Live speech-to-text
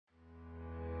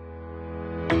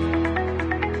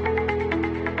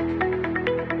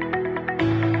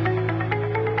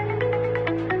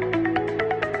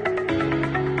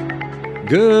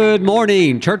Good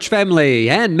morning, church family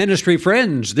and ministry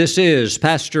friends. This is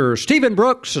Pastor Stephen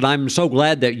Brooks, and I'm so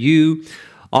glad that you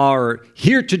are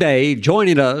here today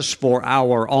joining us for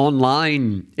our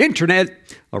online, internet,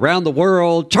 around the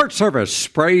world church service.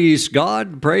 Praise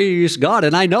God, praise God.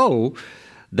 And I know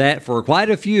that for quite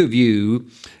a few of you,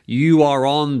 you are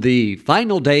on the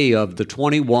final day of the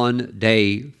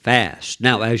 21-day fast.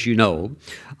 Now, as you know,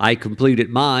 I completed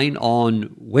mine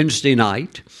on Wednesday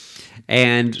night.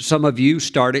 And some of you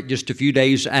started just a few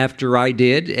days after I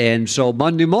did. And so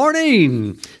Monday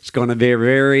morning, it's going to be a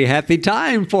very happy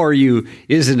time for you,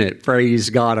 isn't it? Praise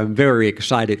God. I'm very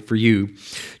excited for you.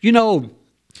 You know,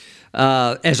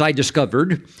 as I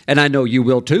discovered, and I know you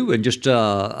will too, in just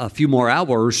a few more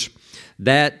hours,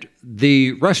 that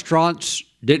the restaurants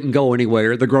didn't go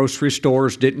anywhere. The grocery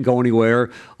stores didn't go anywhere.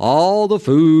 All the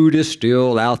food is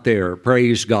still out there.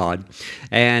 Praise God.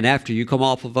 And after you come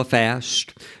off of a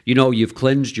fast, you know, you've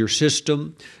cleansed your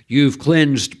system. You've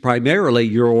cleansed primarily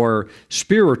your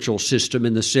spiritual system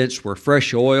in the sense where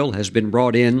fresh oil has been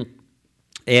brought in.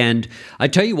 And I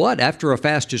tell you what, after a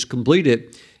fast is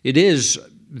completed, it is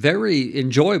very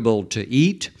enjoyable to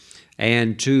eat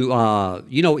and to,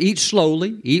 eat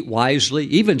slowly, eat wisely,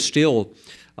 even still.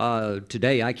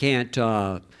 Today, I can't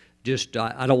I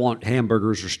don't want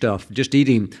hamburgers or stuff.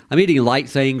 I'm eating light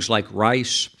things like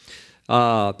rice.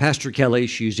 Pastor Kelly,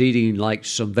 she's eating like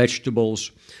some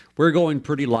vegetables. We're going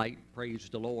pretty light, praise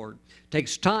the Lord.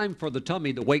 Takes time for the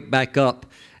tummy to wake back up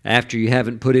after you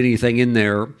haven't put anything in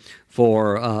there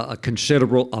for a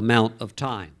considerable amount of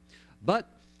time. But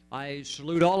I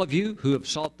salute all of you who have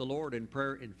sought the Lord in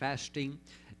prayer and fasting,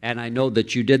 and I know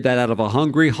that you did that out of a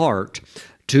hungry heart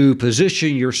to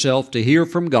position yourself to hear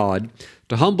from God,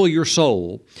 to humble your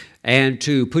soul, and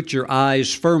to put your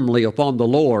eyes firmly upon the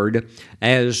Lord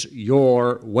as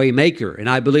your waymaker. And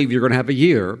I believe you're going to have a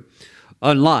year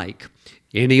unlike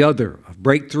any other of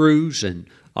breakthroughs and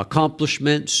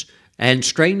accomplishments and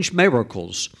strange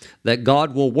miracles that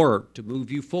God will work to move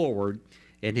you forward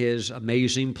in His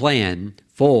amazing plan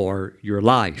for your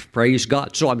life. Praise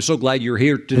God. So I'm so glad you're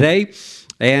here today.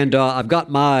 And I've got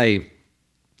my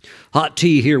hot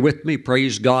tea here with me,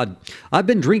 praise God. I've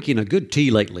been drinking a good tea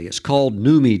lately. It's called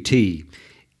Numi tea,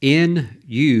 N-U-M-I.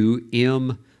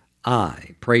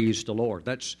 Praise the Lord.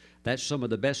 That's some of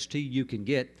the best tea you can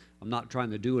get. I'm not trying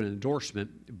to do an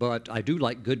endorsement, but I do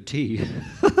like good tea.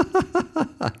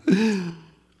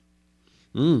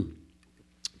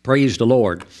 Praise the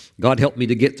Lord. God helped me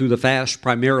to get through the fast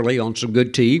primarily on some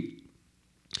good tea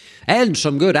and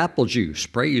some good apple juice.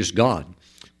 Praise God.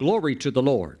 Glory to the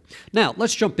Lord. Now,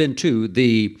 let's jump into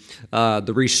the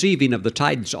receiving of the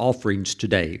tithes offerings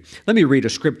today. Let me read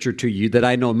a scripture to you that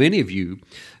I know many of you,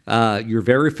 you're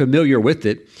very familiar with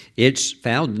it. It's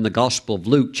found in the Gospel of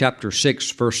Luke, chapter 6,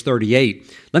 verse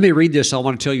 38. Let me read this. I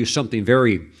want to tell you something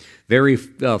very, very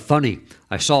funny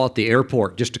I saw at the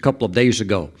airport just a couple of days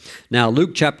ago. Now,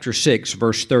 Luke chapter 6,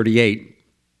 verse 38,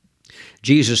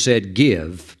 Jesus said,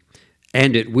 "Give,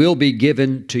 and it will be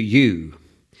given to you.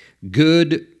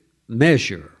 Good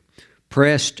measure,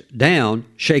 pressed down,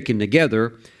 shaken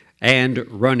together, and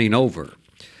running over."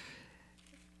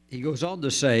 He goes on to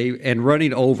say, "And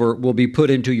running over will be put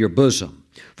into your bosom.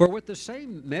 For with the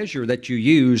same measure that you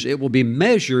use, it will be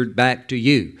measured back to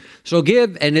you." So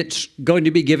give, and it's going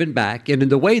to be given back. And in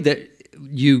the way that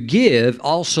you give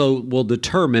also will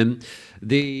determine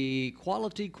the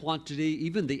quality, quantity,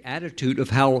 even the attitude of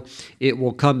how it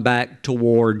will come back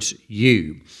towards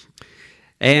you.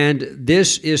 And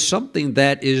this is something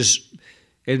that is,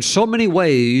 in so many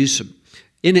ways,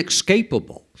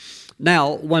 inescapable.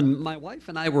 Now, when my wife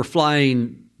and I were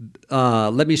flying,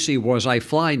 was I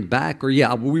flying back?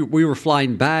 We were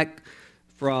flying back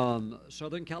from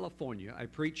Southern California. I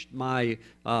preached my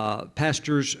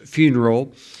pastor's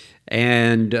funeral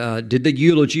and did the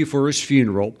eulogy for his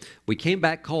funeral. We came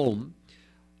back home.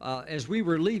 As we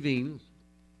were leaving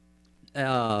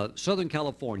Southern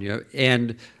California,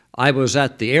 and I was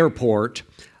at the airport,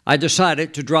 I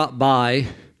decided to drop by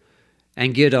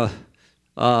and get a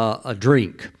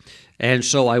drink. And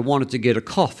so I wanted to get a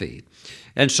coffee.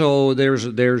 And so there's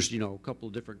a couple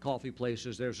of different coffee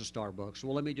places. There's a Starbucks.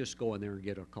 Well, let me just go in there and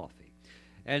get a coffee.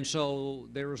 And so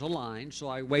there was a line, so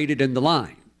I waited in the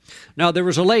line. Now, there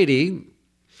was a lady,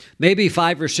 maybe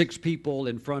 5 or 6 people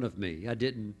in front of me. I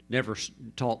never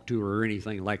talk to her or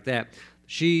anything like that.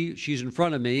 She's in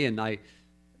front of me, and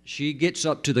she gets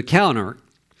up to the counter,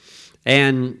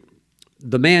 and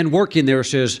the man working there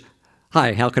says,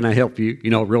 "Hi, how can I help you?"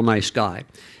 Real nice guy.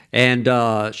 And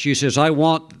she says, "I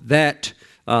want that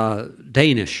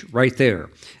Danish right there.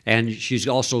 And she's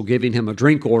also giving him a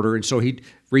drink order. And so he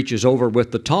reaches over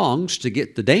with the tongs to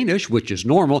get the Danish, which is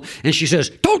normal. And she says,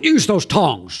 "Don't use those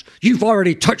tongs. You've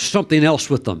already touched something else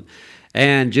with them."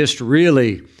 And just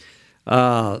really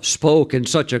spoke in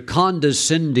such a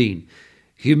condescending,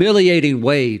 humiliating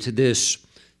way to this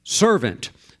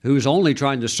servant who's only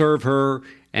trying to serve her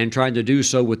and trying to do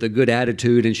so with a good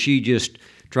attitude. And she just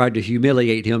tried to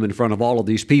humiliate him in front of all of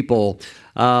these people.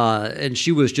 And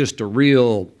she was just a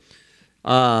real,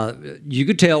 you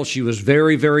could tell she was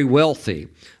very, very wealthy,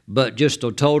 but just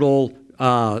a total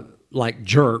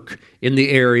jerk in the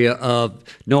area of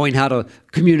knowing how to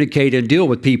communicate and deal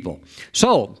with people.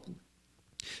 So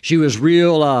she was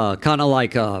real, real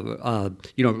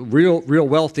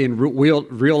wealthy and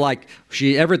real like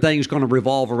everything's going to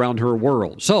revolve around her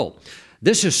world. So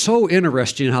this is so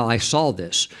interesting how I saw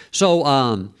this.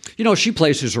 So, she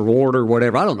places her order,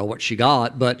 whatever. I don't know what she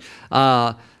got, but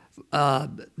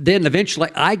then eventually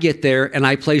I get there and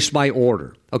I place my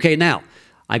order. Okay, now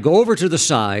I go over to the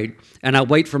side and I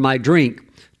wait for my drink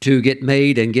to get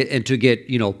made and to get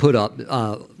put up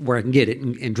where I can get it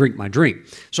and drink my drink.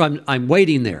 So I'm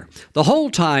waiting there. The whole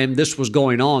time this was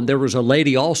going on, there was a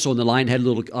lady also in the line had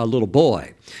a little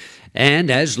boy,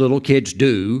 and as little kids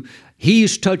do,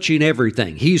 he's touching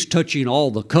everything. He's touching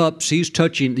all the cups. He's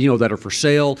touching, that are for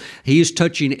sale. He's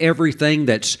touching everything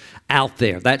that's out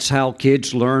there. That's how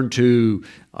kids learn to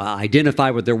identify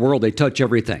with their world. They touch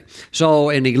everything. So,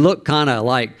 and he looked kind of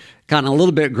a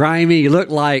little bit grimy. He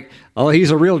looked like, oh,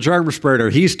 he's a real germ spreader.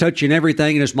 He's touching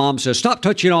everything. And his mom says, "Stop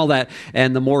touching all that."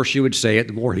 And the more she would say it,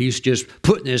 the more he's just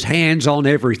putting his hands on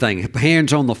everything.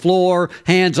 Hands on the floor,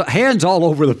 hands all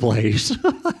over the place.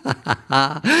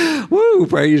 Woo,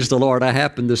 praise the Lord. I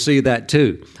happened to see that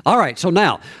too. All right, so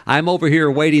now I'm over here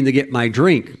waiting to get my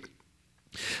drink.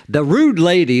 The rude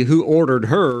lady who ordered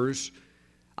hers,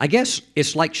 I guess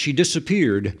it's like she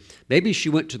disappeared. Maybe she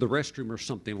went to the restroom or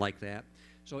something like that.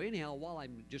 So anyhow, while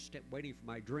I'm just waiting for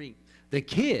my drink, the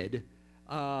kid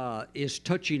is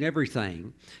touching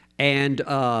everything, and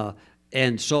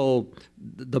so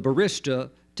the barista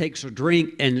takes a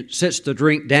drink and sets the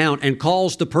drink down and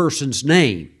calls the person's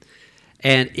name,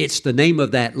 and it's the name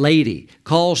of that lady.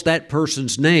 Calls that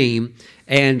person's name,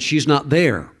 and she's not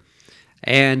there,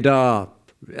 and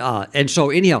so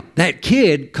anyhow, that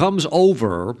kid comes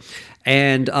over,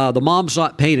 and the mom's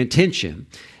not paying attention.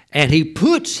 And he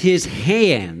puts his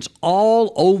hands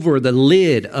all over the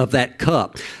lid of that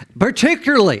cup.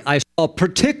 Particularly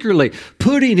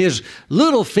putting his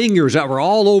little fingers that were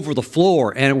all over the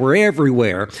floor and were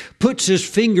everywhere, puts his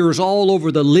fingers all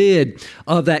over the lid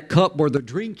of that cup where the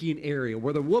drinking area,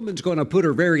 where the woman's going to put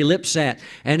her very lips at,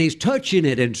 and he's touching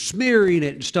it and smearing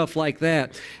it and stuff like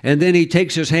that. And then he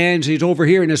takes his hands, he's over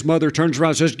here, and his mother turns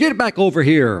around and says, "Get back over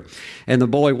here." And the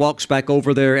boy walks back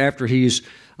over there after he's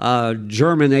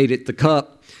germinated the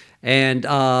cup, and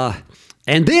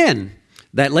then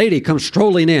that lady comes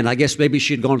strolling in. I guess maybe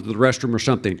she'd gone to the restroom or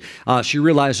something. She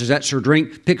realizes that's her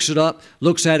drink, picks it up,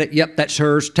 looks at it. Yep, that's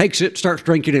hers. Takes it, starts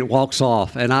drinking it, walks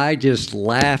off. And I just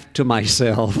laughed to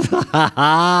myself.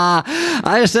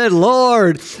 I said,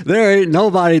 "Lord, there ain't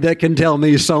nobody that can tell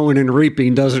me sowing and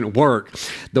reaping doesn't work."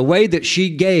 The way that she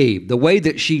gave, the way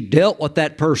that she dealt with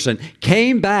that person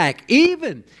came back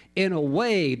even in a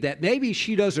way that maybe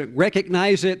she doesn't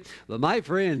recognize it, but my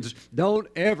friends, don't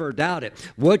ever doubt it.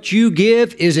 What you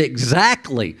give is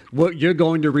exactly what you're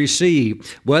going to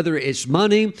receive, whether it's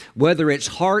money, whether it's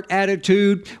heart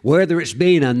attitude, whether it's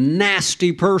being a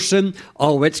nasty person.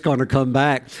 Oh, it's going to come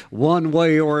back one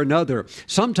way or another,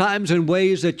 sometimes in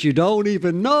ways that you don't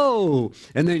even know,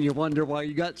 and then you wonder why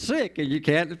you got sick and you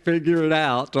can't figure it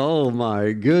out. Oh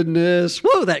my goodness.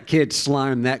 Whoa, that kid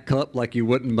slimed that cup like you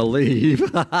wouldn't believe.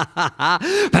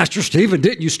 Pastor Stephen,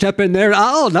 didn't you step in there?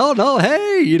 Oh, no.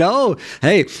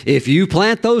 Hey, if you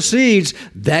plant those seeds,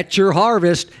 that's your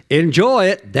harvest. Enjoy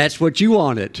it. That's what you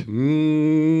wanted.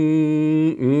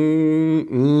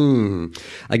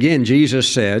 Again, Jesus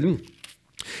said,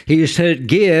 He said,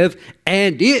 "Give,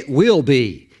 and it will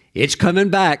be." It's coming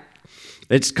back.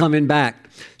 It's coming back.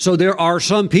 So there are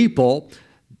some people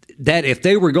that if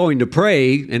they were going to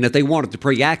pray, and if they wanted to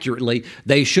pray accurately,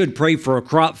 they should pray for a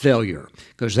crop failure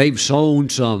because they've sown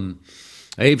some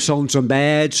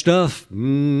bad stuff,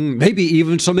 maybe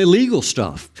even some illegal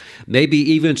stuff, maybe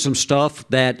even some stuff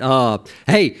that,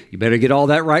 hey, you better get all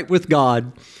that right with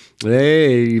God.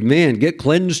 Amen. Get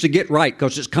cleansed to get right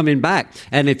because it's coming back.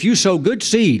 And if you sow good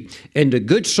seed into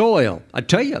good soil, I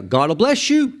tell you, God will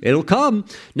bless you. It'll come.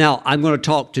 Now, I'm going to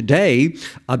talk today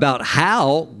about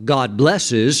how God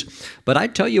blesses, but I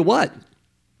tell you what,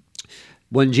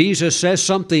 when Jesus says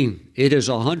something, it is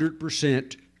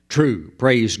 100% true.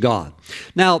 Praise God.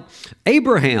 Now,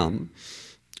 Abraham,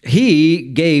 he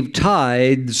gave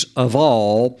tithes of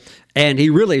all, and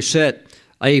he really set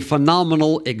a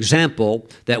phenomenal example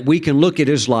that we can look at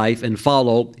his life and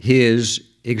follow his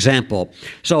example.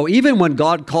 So even when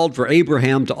God called for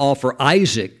Abraham to offer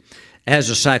Isaac as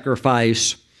a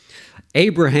sacrifice,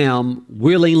 Abraham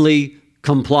willingly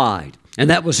complied, and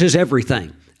that was his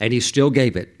everything, and he still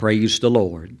gave it. Praise the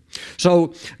Lord.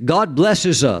 So God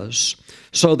blesses us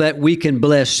so that we can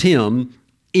bless him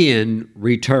in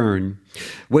return.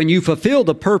 When you fulfill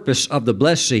the purpose of the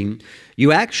blessing,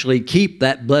 you actually keep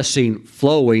that blessing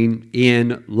flowing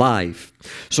in life.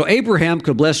 So Abraham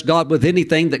could bless God with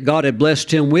anything that God had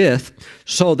blessed him with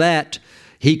so that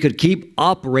he could keep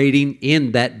operating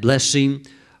in that blessing,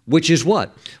 which is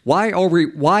what? Why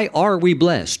are we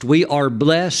blessed? We are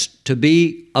blessed to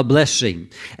be a blessing,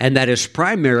 and that is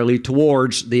primarily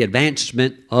towards the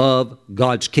advancement of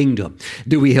God's kingdom.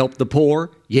 Do we help the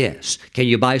poor? Yes. Can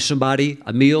you buy somebody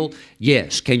a meal?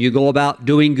 Yes. Can you go about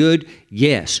doing good?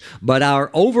 Yes. But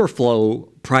our overflow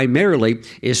primarily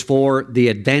is for the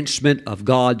advancement of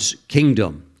God's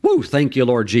kingdom. Woo, thank you,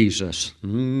 Lord Jesus.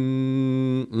 Glory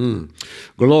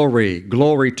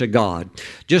to God.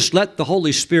 Just let the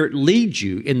Holy Spirit lead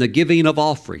you in the giving of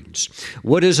offerings.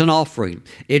 What is an offering?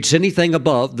 It's anything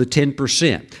above the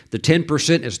 10%. The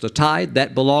 10% is the tithe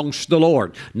that belongs to the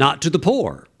Lord, not to the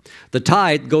poor. The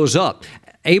tithe goes up.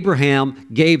 Abraham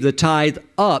gave the tithe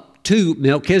up to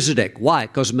Melchizedek. Why?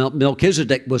 Because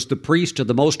Melchizedek was the priest of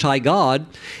the Most High God.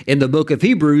 In the book of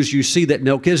Hebrews, you see that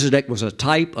Melchizedek was a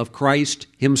type of Christ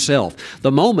himself.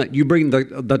 The moment you bring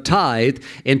the tithe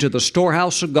into the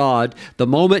storehouse of God, the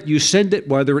moment you send it,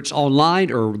 whether it's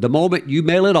online or the moment you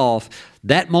mail it off,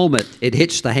 that moment it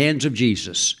hits the hands of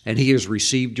Jesus, and he has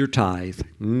received your tithe.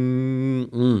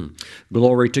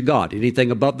 Glory to God. Anything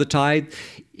above the tithe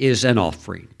is an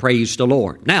offering. Praise the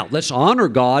Lord. Now, let's honor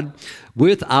God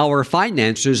with our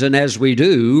finances, and as we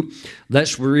do,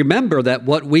 let's remember that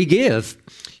what we give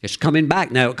is coming back.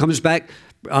 Now, it comes back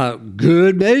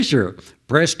good measure,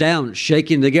 pressed down,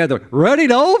 shaking together,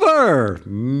 running over.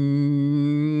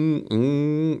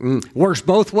 Works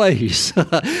both ways.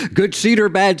 Good seed or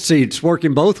bad seed, it's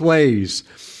working both ways.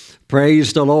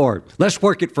 Praise the Lord. Let's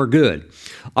work it for good.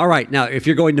 All right, now, if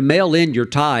you're going to mail in your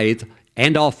tithe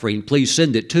and offering, please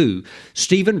send it to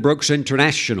Stephen Brooks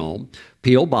International,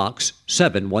 P.O. Box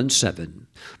 717,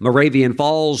 Moravian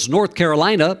Falls, North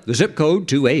Carolina, the zip code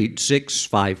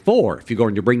 28654. If you're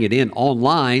going to bring it in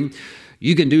online,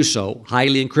 you can do so.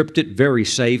 Highly encrypted, very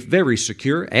safe, very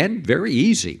secure, and very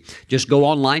easy. Just go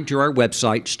online to our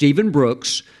website,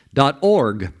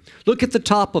 stephenbrooks.org. Look at the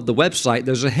top of the website.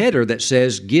 There's a header that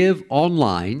says Give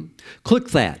Online. Click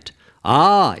that.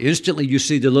 Instantly you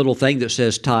see the little thing that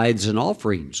says tithes and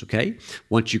offerings, okay?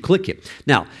 Once you click it.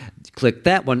 Now, click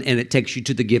that one and it takes you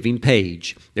to the giving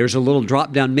page. There's a little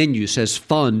drop-down menu that says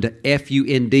Fund,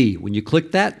 F-U-N-D. When you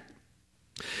click that,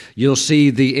 you'll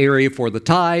see the area for the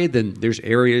tithe, and there's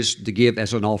areas to give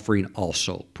as an offering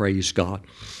also. Praise God.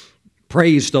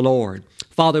 Praise the Lord.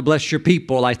 Father, bless your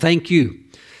people. I thank you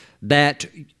that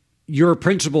your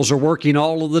principles are working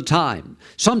all of the time.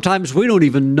 Sometimes we don't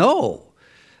even know.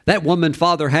 That woman,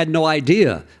 Father, had no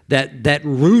idea that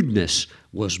rudeness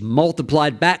was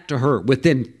multiplied back to her.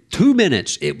 Within 2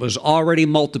 minutes, it was already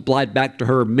multiplied back to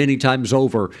her many times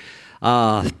over.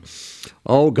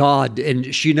 Oh, God,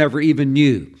 and she never even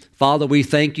knew. Father, we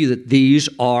thank you that these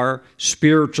are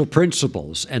spiritual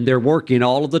principles, and they're working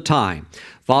all of the time.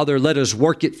 Father, let us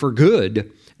work it for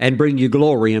good and bring you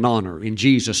glory and honor. In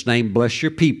Jesus' name, bless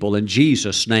your people. In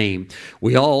Jesus' name,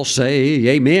 we all say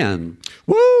amen.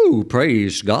 Woo!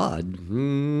 Praise God.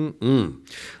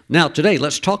 Now, today,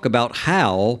 let's talk about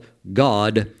how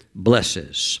God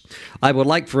blesses. I would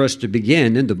like for us to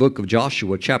begin in the book of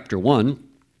Joshua, chapter 1,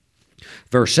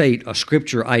 verse 8, a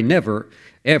scripture I never,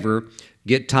 ever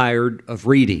get tired of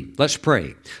reading. Let's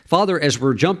pray. Father, as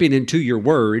we're jumping into your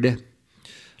word,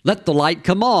 let the light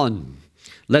come on.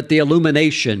 Let the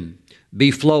illumination be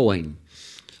flowing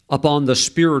upon the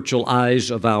spiritual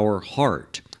eyes of our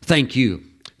heart. Thank you.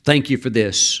 Thank you for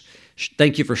this.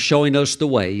 Thank you for showing us the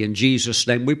way. In Jesus'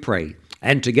 name we pray.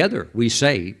 And together we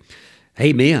say,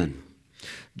 amen.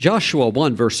 Joshua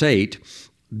 1 verse 8,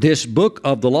 this book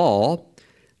of the law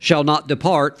shall not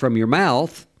depart from your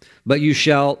mouth, but you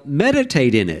shall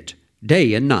meditate in it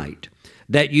day and night,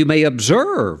 that you may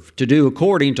observe to do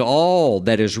according to all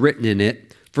that is written in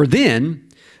it. For then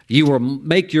you will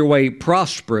make your way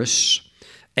prosperous,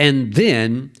 and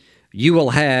then you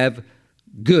will have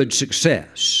good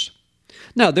success.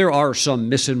 Now, there are some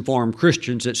misinformed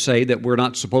Christians that say that we're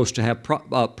not supposed to have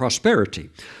prosperity.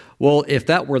 Well, if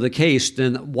that were the case,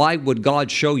 then why would God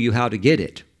show you how to get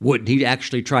it? Wouldn't He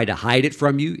actually try to hide it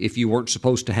from you if you weren't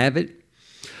supposed to have it?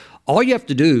 All you have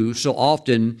to do so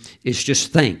often is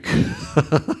just think.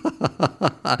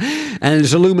 And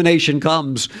as illumination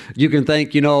comes, you can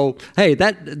think, hey,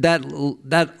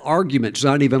 that argument's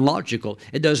not even logical.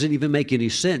 It doesn't even make any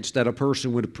sense that a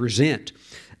person would present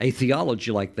a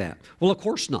theology like that. Well, of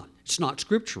course not. It's not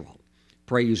scriptural.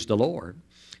 Praise the Lord.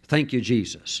 Thank you,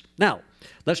 Jesus. Now,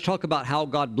 let's talk about how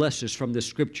God blesses from this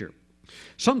scripture.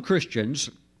 Some Christians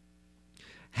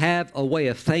have a way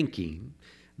of thinking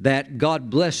that God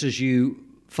blesses you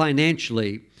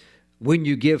financially when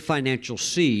you give financial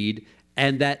seed,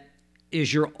 and that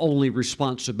is your only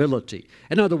responsibility.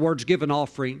 In other words, give an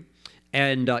offering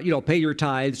and pay your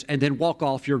tithes and then walk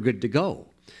off, you're good to go.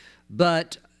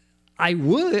 But I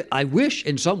wish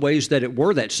in some ways that it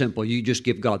were that simple. You just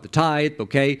give God the tithe,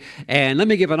 okay? And let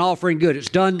me give an offering. Good, it's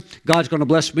done. God's going to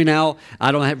bless me now.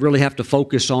 I don't really have to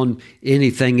focus on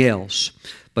anything else.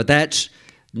 But that's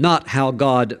not how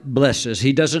God blesses.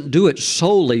 He doesn't do it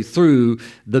solely through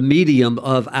the medium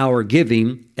of our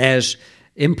giving. As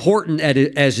important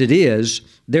as it is,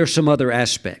 there's some other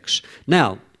aspects.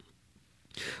 Now,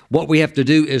 what we have to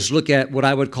do is look at what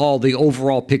I would call the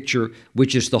overall picture,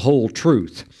 which is the whole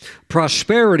truth.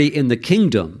 Prosperity in the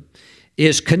kingdom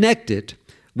is connected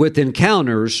with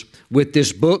encounters with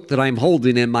this book that I'm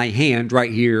holding in my hand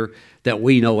right here that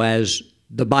we know as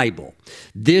the Bible.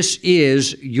 This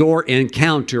is your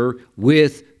encounter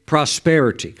with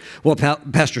prosperity. Well,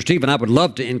 Pastor Stephen, I would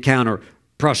love to encounter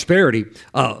prosperity.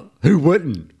 Who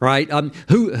wouldn't, right?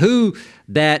 Who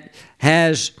that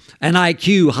has an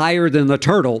IQ higher than the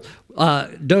turtle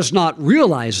does not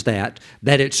realize that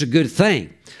it's a good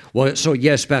thing. Well, so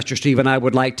yes, Pastor Stephen, I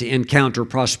would like to encounter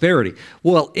prosperity.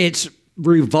 Well, it's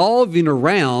revolving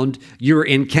around your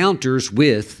encounters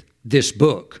with this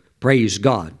book. Praise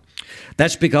God.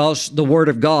 That's because the Word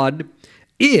of God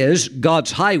is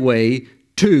God's highway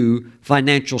to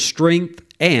financial strength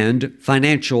and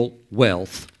financial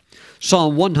wealth.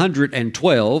 Psalm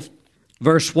 112,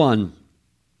 verse 1.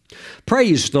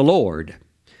 Praise the Lord.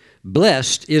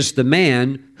 Blessed is the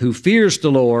man who fears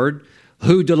the Lord,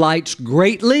 who delights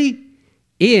greatly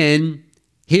in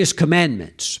His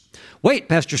commandments. Wait,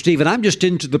 Pastor Stephen, I'm just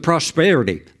into the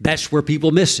prosperity. That's where people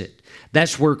miss it.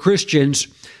 That's where Christians,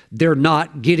 they're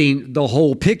not getting the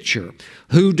whole picture.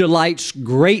 Who delights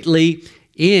greatly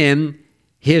in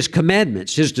His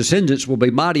commandments. His descendants will be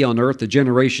mighty on earth. The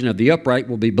generation of the upright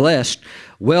will be blessed.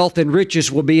 Wealth and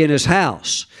riches will be in His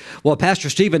house. Well, Pastor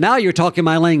Stephen, now you're talking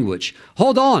my language.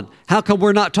 Hold on. How come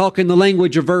we're not talking the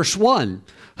language of verse 1?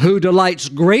 Who delights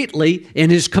greatly in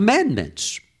His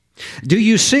commandments. Do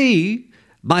you see,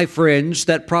 my friends,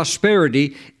 that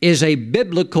prosperity is a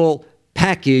biblical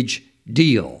package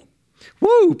deal?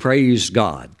 Woo, praise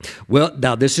God. Well,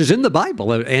 now this is in the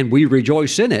Bible, and we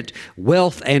rejoice in it.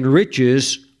 Wealth and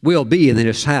riches will be in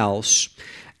His house,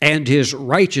 and His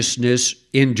righteousness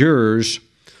endures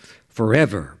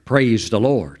forever. Praise the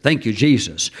Lord. Thank you,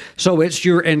 Jesus. So it's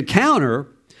your encounter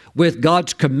with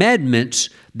God's commandments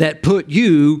that put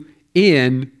you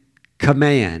in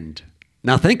command.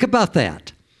 Now think about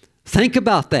that. Think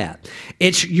about that.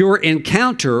 It's your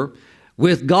encounter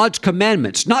with God's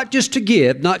commandments, not just to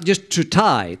give, not just to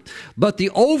tithe, but the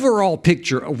overall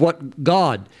picture of what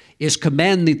God is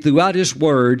commanding throughout His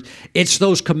Word. It's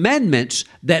those commandments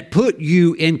that put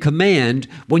you in command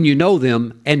when you know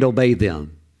them and obey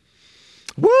them.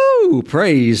 Woo!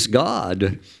 Praise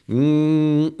God.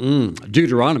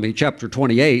 Deuteronomy chapter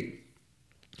 28,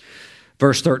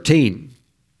 verse 13.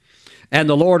 And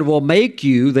the Lord will make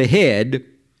you the head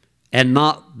and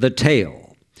not the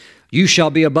tail. You shall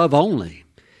be above only,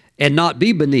 and not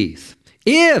be beneath.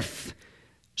 If,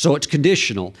 so it's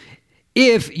conditional,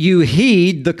 if you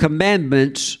heed the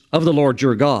commandments of the Lord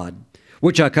your God,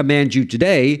 which I command you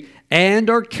today, and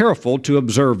are careful to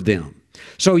observe them.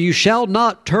 So you shall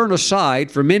not turn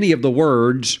aside from any of the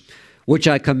words which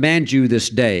I command you this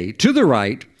day, to the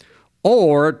right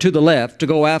or to the left, to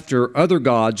go after other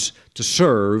gods to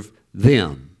serve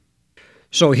them.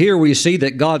 So here we see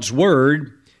that God's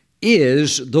Word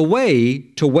is the way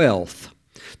to wealth.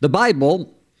 The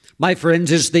Bible, my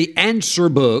friends, is the answer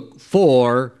book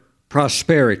for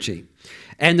prosperity.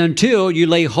 And until you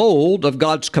lay hold of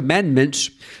God's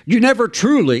commandments, you never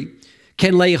truly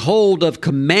can lay hold of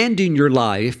commanding your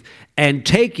life and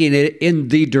taking it in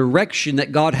the direction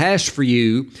that God has for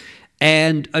you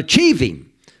and achieving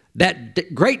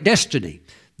that great destiny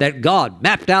that God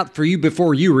mapped out for you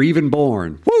before you were even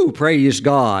born. Woo, praise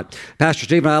God. Pastor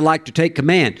Stephen, I'd like to take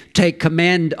command. Take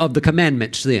command of the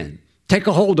commandments then. Take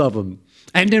a hold of them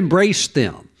and embrace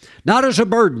them. not as a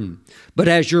burden, but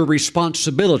as your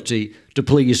responsibility to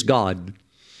please God.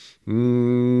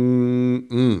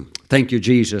 Thank you,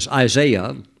 Jesus.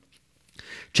 Isaiah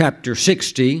chapter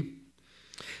 60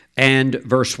 and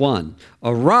verse 1.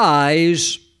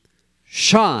 Arise,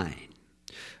 shine.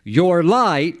 Your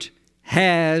light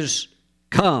has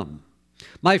come.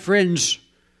 My friends,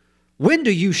 when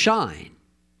do you shine?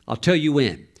 I'll tell you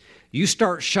when. You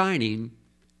start shining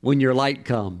when your light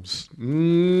comes.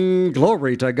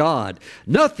 Glory to God.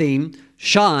 Nothing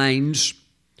shines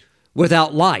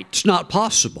without light. It's not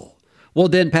possible. Well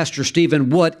then, Pastor Stephen,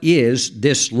 what is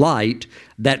this light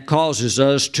that causes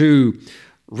us to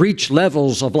reach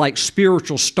levels of like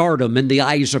spiritual stardom in the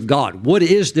eyes of God? What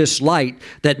is this light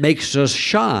that makes us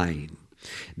shine?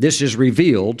 This is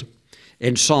revealed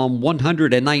in Psalm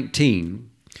 119,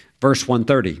 verse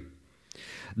 130.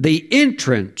 The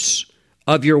entrance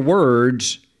of your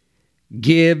words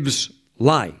gives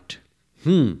light.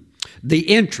 The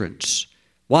entrance.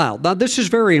 Wow. Now this is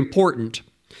very important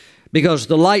because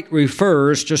the light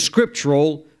refers to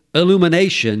scriptural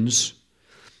illuminations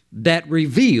that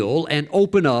reveal and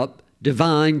open up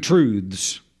divine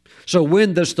truths. So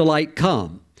when does the light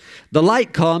come? The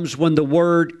light comes when the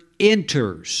word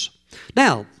enters.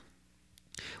 Now,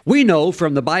 we know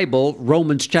from the Bible,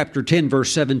 Romans chapter 10,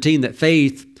 verse 17, that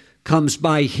faith comes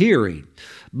by hearing.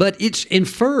 But it's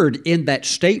inferred in that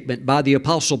statement by the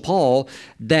Apostle Paul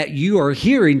that you are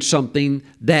hearing something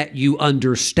that you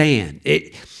understand.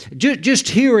 Just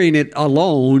hearing it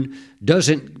alone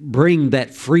doesn't bring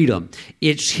that freedom.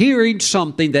 It's hearing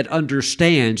something that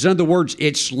understands. In other words,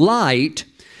 it's light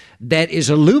that is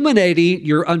illuminating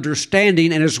your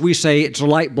understanding, and as we say, it's a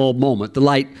light bulb moment. The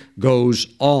light goes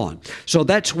on. So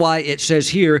that's why it says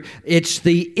here, it's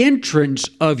the entrance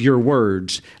of your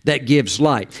words that gives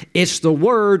light. It's the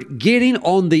word getting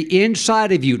on the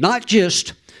inside of you, not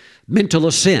just mental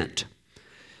assent.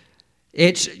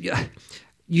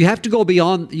 You have to go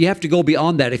beyond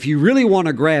that. If you really want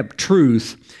to grab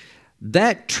truth,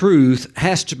 that truth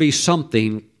has to be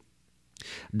something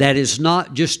that is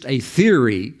not just a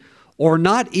theory or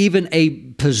not even a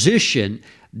position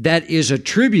that is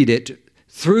attributed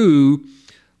through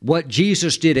what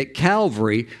Jesus did at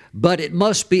Calvary, but it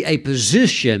must be a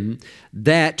position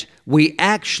that we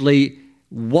actually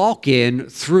walk in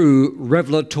through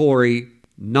revelatory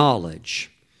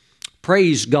knowledge.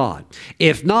 Praise God.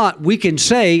 If not, we can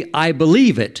say, I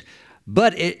believe it,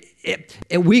 but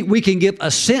we can give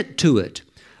assent to it.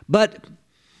 But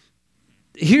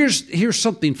here's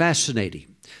something fascinating.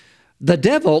 The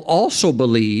devil also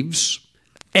believes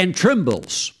and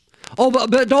trembles. Oh,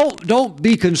 but don't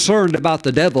be concerned about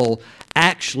the devil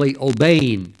actually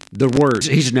obeying the words.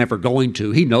 He's never going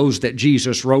to. He knows that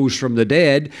Jesus rose from the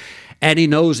dead, and he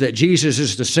knows that Jesus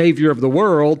is the Savior of the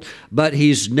world, but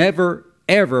he's never,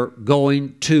 ever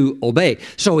going to obey.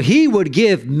 So he would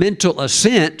give mental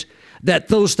assent that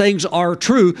those things are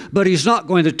true, but he's not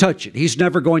going to touch it. He's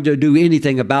never going to do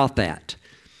anything about that.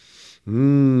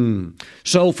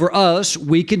 So for us,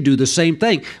 we can do the same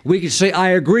thing. We can say,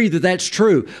 I agree that that's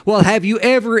true. Well, have you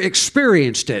ever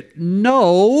experienced it?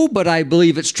 No, but I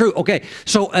believe it's true. Okay,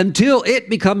 so until it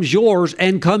becomes yours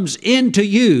and comes into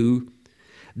you,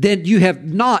 then you have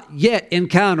not yet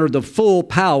encountered the full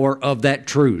power of that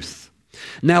truth.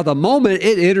 Now, the moment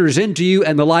it enters into you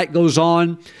and the light goes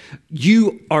on,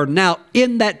 you are now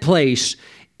in that place.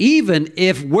 Even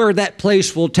if where that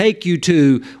place will take you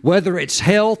to, whether it's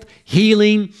health,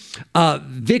 healing,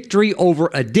 victory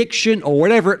over addiction, or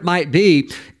whatever it might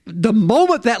be, the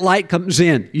moment that light comes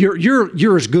in,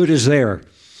 you're as good as there.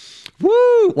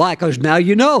 Woo! Why? Because now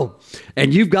you know,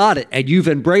 and you've got it, and you've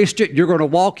embraced it. You're going to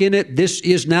walk in it. This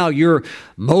is now your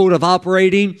mode of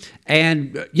operating,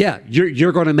 and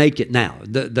you're going to make it now.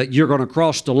 You're going to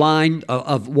cross the line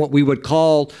of what we would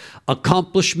call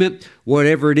accomplishment,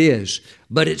 whatever it is.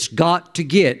 But it's got to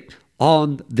get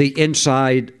on the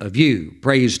inside of you.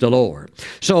 Praise the Lord.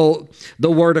 So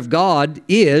the Word of God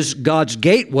is God's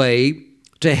gateway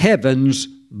to heaven's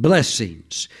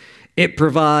blessings. It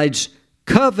provides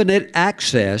covenant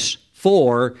access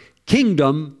for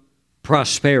kingdom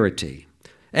prosperity.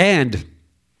 And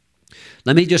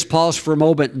let me just pause for a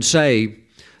moment and say,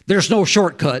 there's no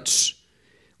shortcuts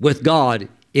with God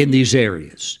in these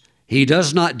areas. He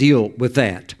does not deal with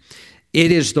that.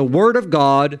 It is the Word of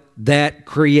God that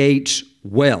creates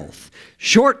wealth.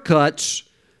 Shortcuts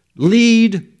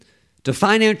lead to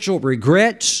financial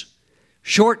regrets.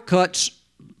 Shortcuts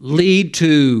lead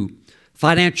to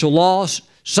financial loss,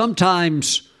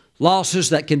 sometimes losses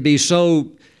that can be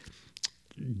so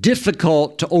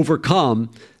difficult to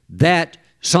overcome that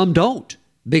some don't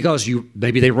because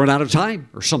maybe they run out of time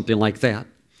or something like that.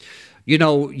 You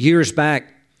know, years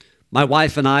back, my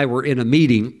wife and I were in a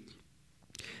meeting,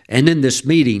 and in this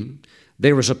meeting,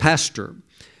 there was a pastor,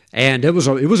 and it was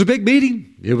a big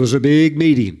meeting. It was a big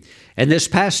meeting, and this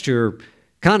pastor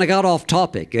kind of got off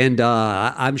topic, and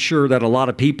I'm sure that a lot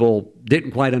of people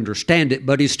didn't quite understand it,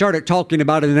 but he started talking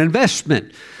about an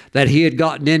investment that he had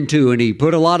gotten into, and he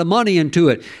put a lot of money into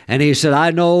it. And he said,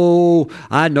 I know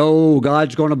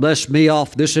God's going to bless me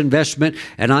off this investment,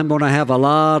 and I'm going to have a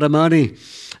lot of money.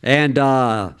 And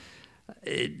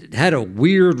it had a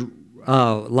weird,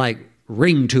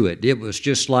 ring to it. It was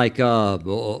just like,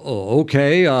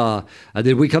 okay,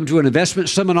 did we come to an investment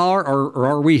seminar, or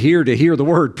are we here to hear the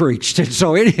word preached? And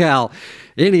so anyhow,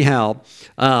 he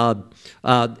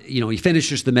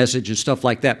finishes the message and stuff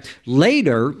like that.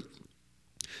 Later,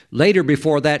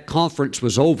 before that conference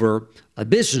was over, a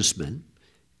businessman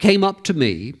came up to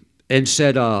me and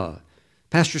said,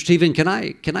 Pastor Stephen, can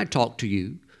I talk to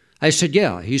you? I said,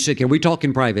 yeah. He said, can we talk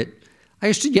in private?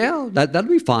 I said, yeah, that'll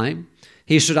be fine.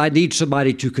 He said, I need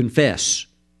somebody to confess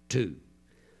to.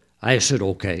 I said,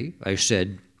 okay. I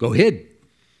said, go ahead.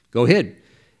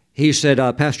 He said,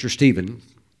 Pastor Stephen,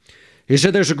 he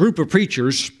said, there's a group of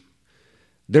preachers.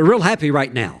 They're real happy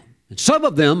right now. And some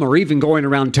of them are even going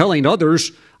around telling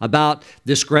others about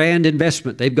this grand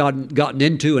investment they've gotten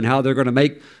into and how they're going to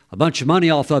make a bunch of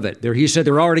money off of it. He said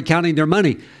they're already counting their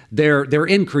money, their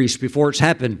increase before it's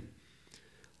happened.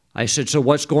 I said, so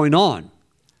what's going on?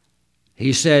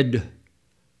 He said,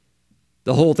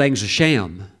 the whole thing's a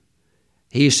sham.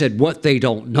 He said, what they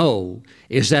don't know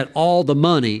is that all the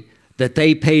money that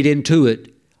they paid into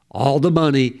it, all the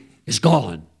money is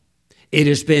gone. It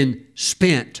has been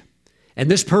spent. And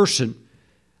this person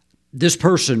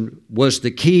was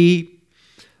the key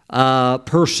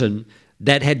person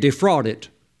that had defrauded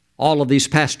all of these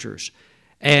pastors.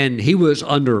 And he was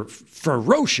under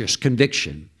ferocious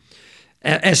conviction,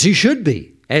 as he should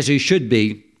be.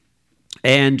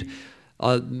 And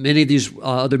many of these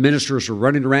other ministers are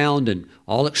running around and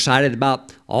all excited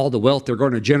about all the wealth they're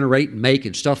going to generate and make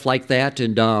and stuff like that.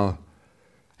 And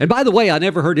by the way, I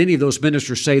never heard any of those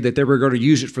ministers say that they were going to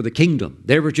use it for the kingdom.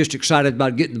 They were just excited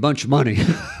about getting a bunch of money.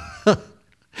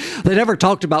 They never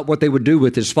talked about what they would do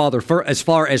with his father as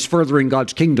far as furthering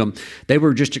God's kingdom. They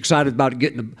were just excited about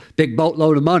getting a big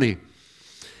boatload of money.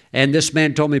 And this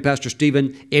man told me, Pastor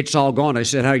Stephen, it's all gone. I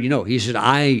said, how do you know? He said,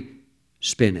 I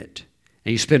spent it.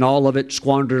 And he spent all of it,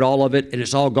 squandered all of it, and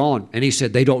it's all gone. And he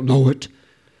said, they don't know it.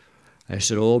 I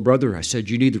said, oh, brother, I said,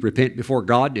 you need to repent before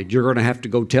God, and you're going to have to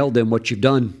go tell them what you've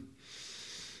done.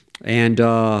 And,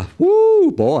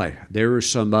 boy, there's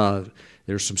some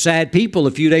sad people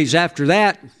a few days after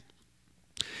that.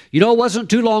 You know, it wasn't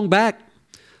too long back,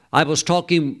 I was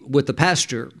talking with the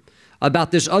pastor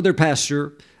about this other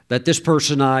pastor that this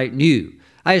person I knew.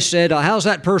 I said, how's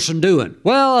that person doing?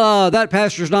 Well, that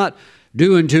pastor's not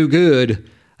doing too good.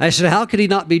 I said, how could he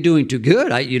not be doing too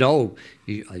good? I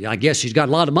guess he's got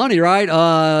a lot of money, right?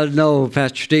 No,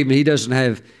 Pastor Stephen, he doesn't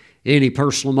have any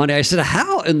personal money. I said,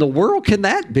 how in the world can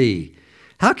that be?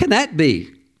 How can that be?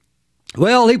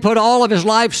 Well, he put all of his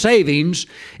life savings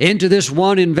into this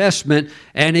one investment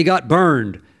and he got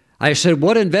burned. I said,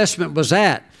 what investment was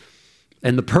that?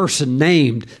 And the person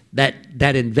named that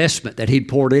investment that he'd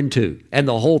poured into. And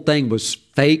the whole thing was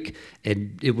fake,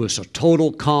 and it was a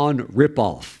total con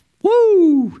ripoff.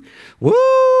 Woo!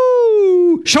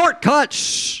 Woo!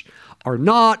 Shortcuts are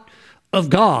not of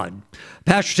God.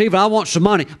 Pastor Stephen, I want some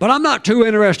money, but I'm not too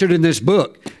interested in this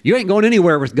book. You ain't going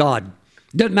anywhere with God.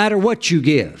 Doesn't matter what you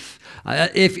give.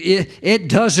 If it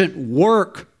doesn't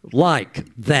work like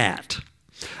that.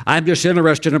 I'm just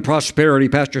interested in prosperity,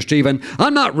 Pastor Stephen.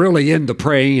 I'm not really into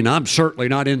praying. I'm certainly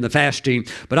not into fasting,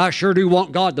 but I sure do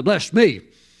want God to bless me.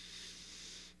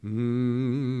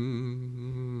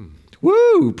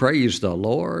 Woo, praise the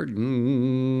Lord.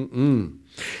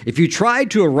 If you try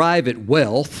to arrive at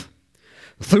wealth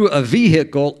through a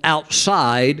vehicle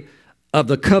outside of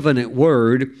the covenant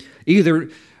word, you're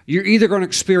either going to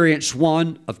experience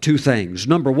one of two things.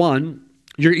 Number one,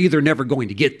 you're either never going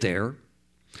to get there,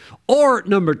 or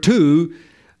number two,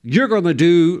 you're going to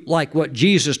do like what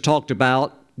Jesus talked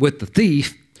about with the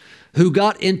thief who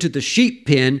got into the sheep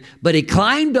pen, but he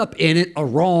climbed up in it a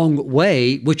wrong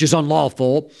way, which is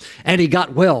unlawful, and he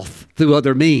got wealth through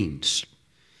other means.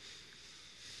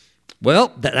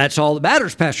 Well, that's all that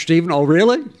matters, Pastor Stephen. Oh,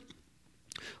 really?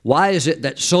 Why is it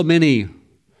that so many,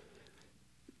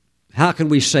 how can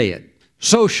we say it,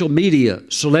 social media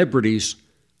celebrities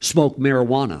smoke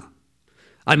marijuana?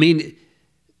 I mean,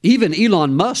 even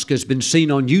Elon Musk has been seen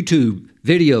on YouTube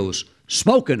videos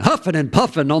smoking, huffing and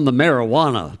puffing on the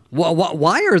marijuana.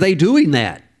 Why are they doing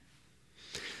that?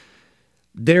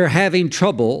 They're having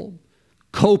trouble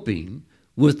coping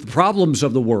with the problems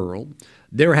of the world.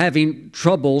 They're having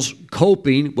troubles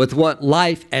coping with what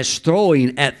life is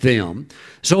throwing at them.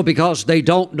 So because they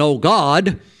don't know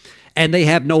God and they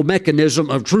have no mechanism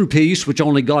of true peace, which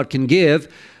only God can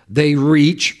give, they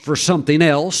reach for something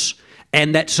else,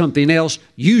 and that something else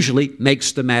usually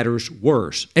makes the matters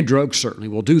worse. And drugs certainly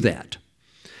will do that.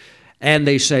 And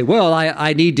they say, well,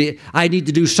 I need to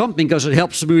do something because it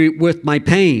helps me with my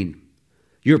pain.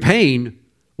 Your pain?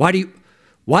 Why do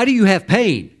you have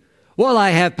pain? Well, I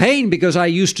have pain because I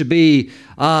used to be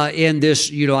I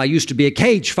used to be a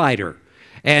cage fighter.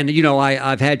 And,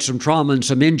 I've had some trauma and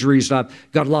some injuries. And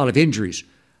I've got a lot of injuries.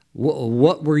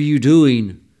 What were you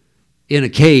doing in a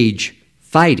cage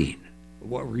fighting?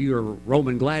 What, were you a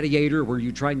Roman gladiator? Were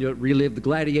you trying to relive the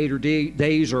gladiator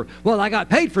days? Or, well, I got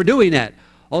paid for doing that.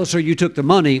 Also, you took the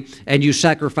money and you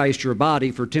sacrificed your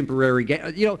body for temporary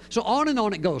gain. So on and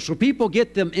on it goes. So people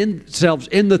get themselves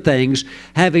in the things,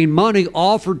 having money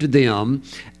offered to them,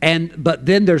 but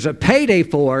then there's a payday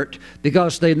for it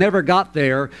because they never got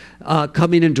there,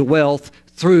 coming into wealth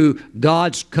through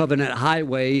God's covenant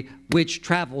highway, which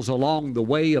travels along the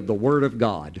way of the Word of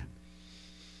God.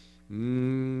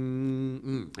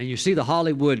 And you see the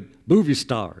Hollywood movie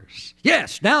stars.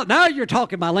 Yes, now you're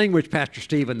talking my language, Pastor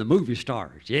Stephen. The movie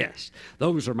stars. Yes,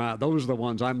 those are the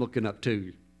ones I'm looking up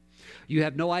to. You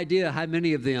have no idea how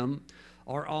many of them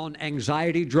are on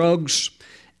anxiety drugs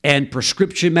and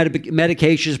prescription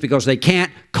medications because they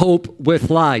can't cope with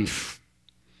life.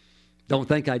 Don't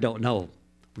think I don't know.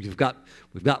 We've got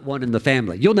one in the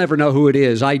family. You'll never know who it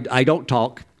is. I don't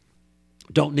talk.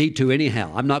 Don't need to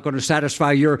anyhow. I'm not going to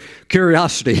satisfy your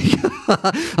curiosity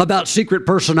about secret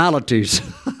personalities.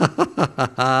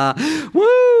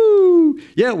 Woo!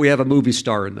 Yeah, we have a movie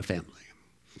star in the family.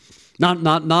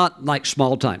 Not like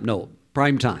small time. No,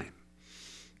 prime time.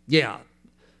 Yeah.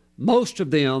 Most of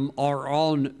them are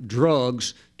on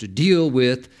drugs to deal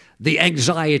with the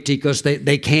anxiety because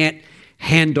they can't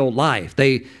handle life.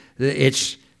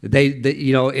 It's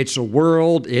a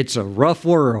world, it's a rough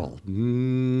world.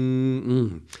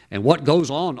 And what goes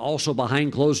on also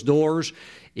behind closed doors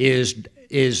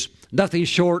is nothing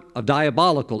short of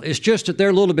diabolical. It's just that they're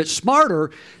a little bit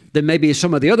smarter than maybe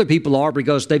some of the other people are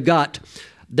because they've got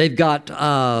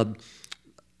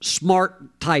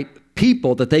smart type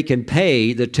people that they can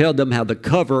pay to tell them how to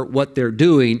cover what they're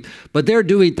doing, but they're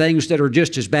doing things that are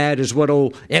just as bad as what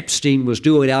old Epstein was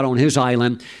doing out on his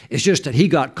island. It's just that he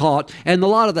got caught, and a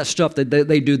lot of that stuff that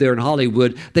they do there in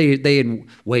Hollywood, they in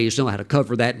ways know how to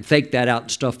cover that and fake that out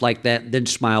and stuff like that, and then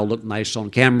smile, look nice on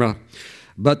camera.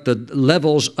 But the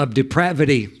levels of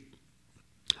depravity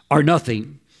are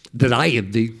nothing that I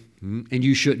envy, and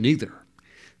you shouldn't either.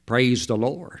 Praise the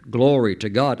Lord. Glory to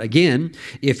God. Again,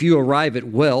 if you arrive at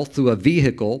wealth through a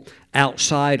vehicle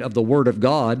outside of the Word of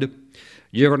God,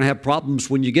 you're going to have problems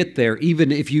when you get there,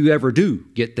 even if you ever do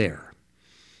get there.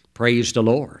 Praise the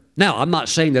Lord. Now, I'm not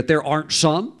saying that there aren't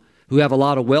some who have a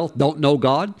lot of wealth, don't know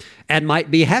God, and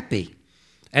might be happy.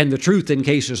 And the truth in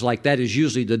cases like that is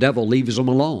usually the devil leaves them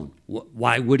alone.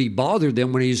 Why would he bother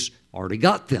them when he's already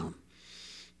got them?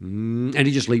 And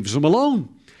he just leaves them alone.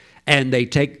 And they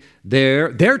take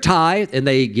their tithe and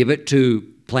they give it to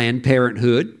Planned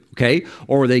Parenthood, okay?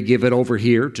 Or they give it over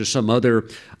here to some other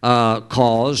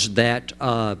cause that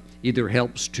either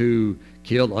helps to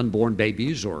kill unborn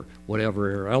babies or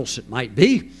whatever else it might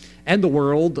be. And the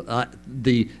world,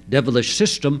 the devilish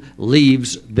system,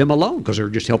 leaves them alone because they're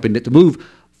just helping it to move.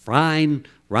 Fine,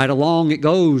 right along it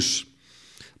goes.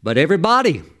 But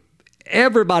everybody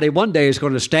one day is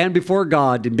going to stand before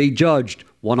God and be judged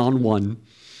one-on-one.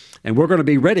 And we're going to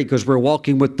be ready because we're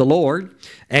walking with the Lord.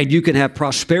 And you can have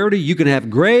prosperity, you can have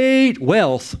great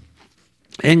wealth,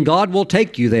 and God will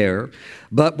take you there.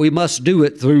 But we must do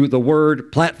it through the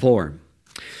Word platform.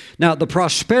 Now, the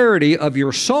prosperity of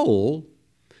your soul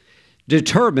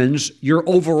determines your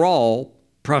overall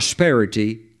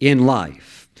prosperity in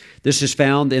life. This is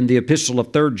found in the epistle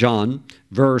of 3 John,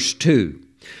 verse 2.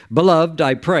 Beloved,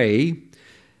 I pray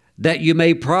that you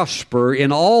may prosper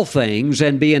in all things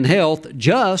and be in health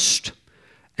just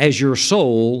as your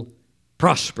soul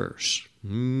prospers.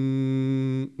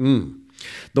 The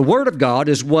Word of God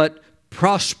is what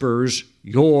prospers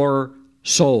your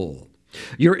soul.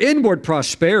 Your inward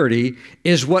prosperity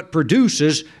is what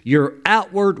produces your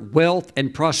outward wealth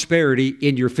and prosperity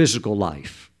in your physical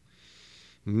life.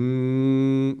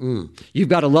 You've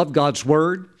got to love God's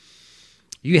Word.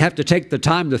 You have to take the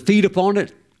time to feed upon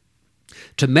it,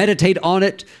 to meditate on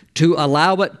it, to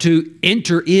allow it to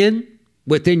enter in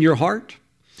within your heart.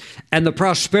 And the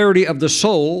prosperity of the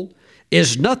soul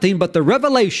is nothing but the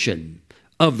revelation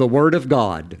of the Word of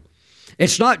God.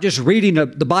 It's not just reading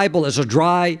the Bible as a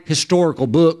dry historical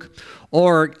book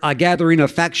or a gathering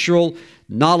of factual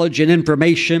knowledge and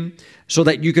information so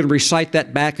that you can recite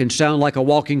that back and sound like a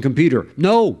walking computer.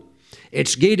 No,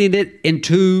 it's getting it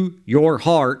into your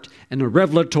heart in a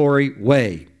revelatory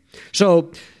way.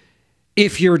 So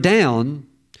if you're down,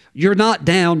 you're not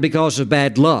down because of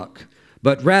bad luck,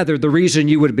 but rather the reason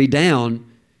you would be down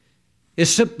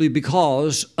is simply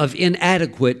because of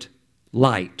inadequate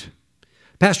light.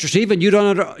 Pastor Stephen, you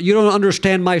don't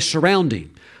understand my surrounding.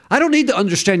 I don't need to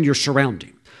understand your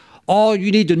surrounding. All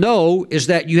you need to know is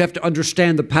that you have to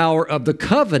understand the power of the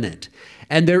covenant.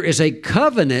 And there is a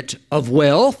covenant of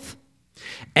wealth,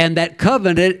 and that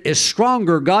covenant is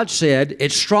stronger, God said,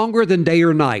 it's stronger than day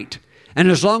or night.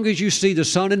 And as long as you see the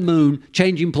sun and moon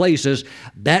changing places,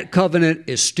 that covenant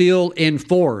is still in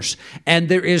force. And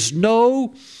there is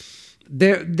no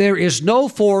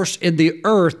force in the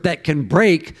earth that can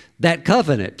break that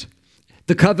covenant.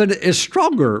 The covenant is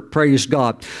stronger, praise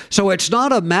God. So it's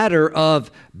not a matter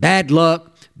of bad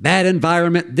luck, bad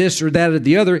environment, this or that or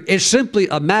the other. It's simply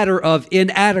a matter of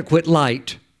inadequate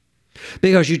light.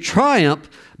 Because you triumph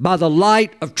by the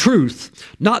light of truth,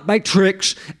 not by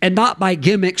tricks and not by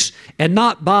gimmicks and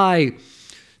not by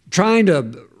trying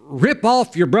to rip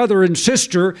off your brother and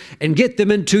sister and get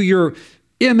them into your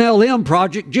MLM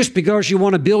project just because you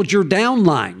want to build your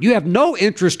downline. You have no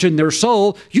interest in their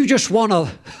soul. You just want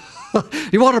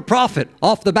to profit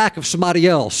off the back of somebody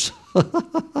else.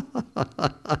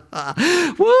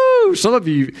 Woo! Some of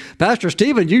you, Pastor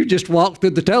Stephen, you just walked through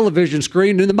the television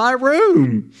screen into my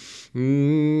room.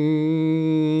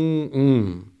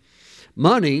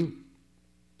 Money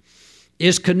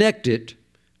is connected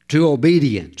to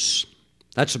obedience.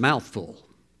 That's a mouthful.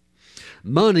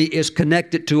 Money is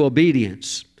connected to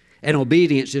obedience, and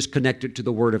obedience is connected to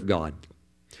the Word of God.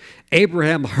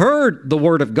 Abraham heard the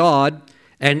Word of God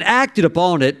and acted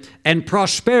upon it, and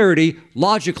prosperity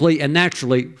logically and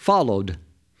naturally followed.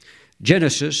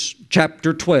 Genesis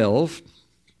chapter 12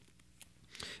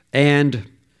 and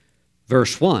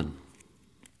verse 1.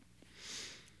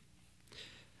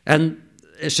 And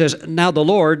it says, "Now the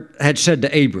Lord had said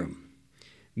to Abram,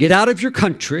 get out of your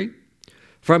country,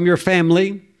 from your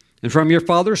family, and from your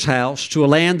father's house to a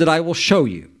land that I will show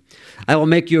you. I will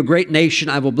make you a great nation.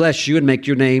 I will bless you and make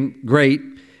your name great,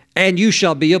 and you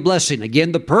shall be a blessing."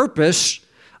 Again, the purpose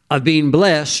of being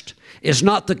blessed is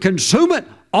not to consume it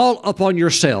all upon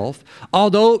yourself,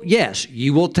 although, yes,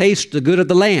 you will taste the good of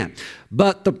the land.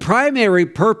 But the primary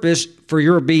purpose for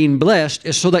your being blessed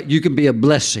is so that you can be a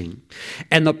blessing.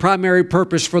 And the primary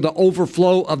purpose for the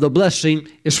overflow of the blessing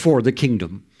is for the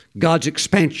kingdom, God's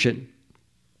expansion,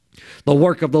 the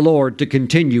work of the Lord to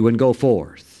continue and go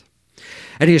forth.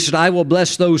 And he said, "I will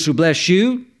bless those who bless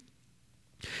you,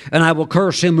 and I will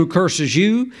curse him who curses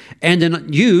you, and in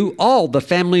you all the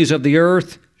families of the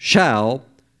earth shall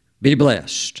be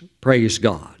blessed." Praise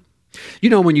God. You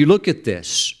know, when you look at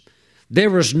this, there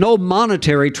was no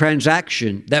monetary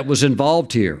transaction that was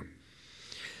involved here.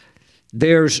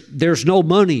 There's no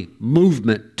money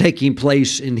movement taking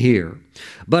place in here.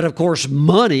 But of course,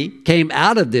 money came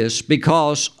out of this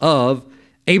because of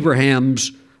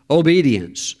Abraham's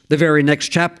obedience. The very next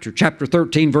chapter, chapter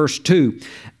 13, verse 2,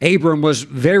 Abram was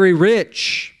very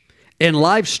rich in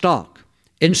livestock,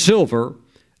 in silver,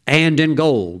 and in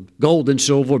gold. Gold and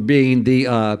silver being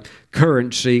the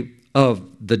currency of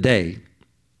the day.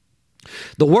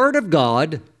 The Word of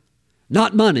God,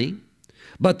 not money,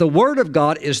 but the Word of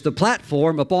God is the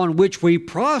platform upon which we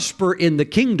prosper in the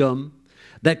kingdom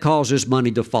that causes money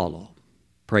to follow.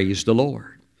 Praise the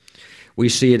Lord. We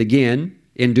see it again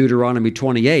in Deuteronomy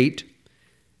 28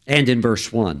 and in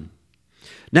verse 1.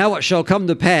 "Now it shall come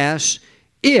to pass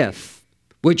if,"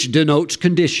 which denotes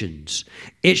conditions,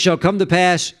 "it shall come to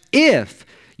pass if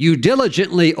you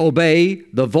diligently obey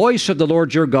the voice of the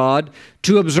Lord your God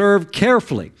to observe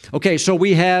carefully." Okay, so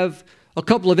we have a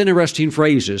couple of interesting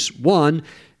phrases. One,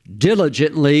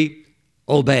 diligently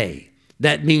obey.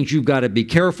 That means you've got to be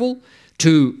careful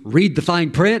to read the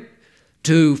fine print,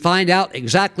 to find out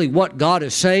exactly what God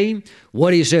is saying,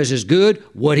 what He says is good,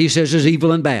 what He says is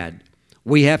evil and bad.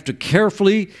 We have to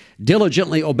carefully,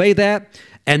 diligently obey that,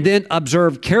 and then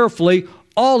observe carefully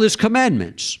all His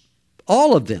commandments,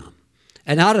 all of them.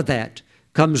 And out of that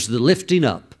comes the lifting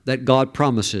up that God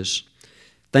promises.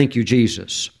 Thank you,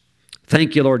 Jesus.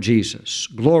 Thank you, Lord Jesus.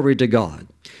 Glory to God.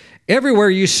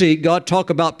 Everywhere you see God talk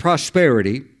about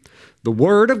prosperity, the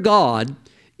Word of God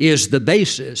is the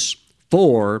basis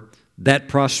for that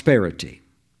prosperity.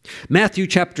 Matthew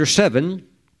chapter 7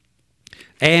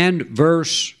 and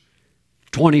verse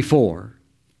 24.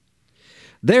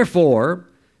 "Therefore,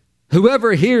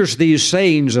 Whoever hears these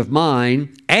sayings of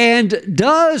mine and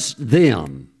does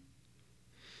them.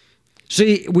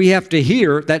 See, we have to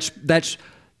hear,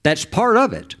 that's part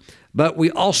of it, but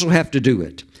we also have to do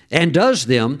it. And does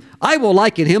them, I will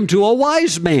liken him to a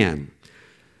wise man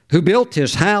who built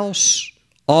his house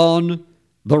on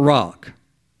the rock.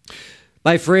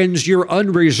 My friends, your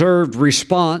unreserved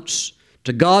response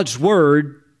to God's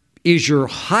word is your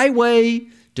highway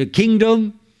to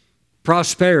kingdom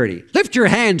prosperity. Lift your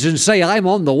hands and say, I'm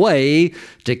on the way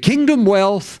to kingdom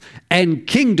wealth and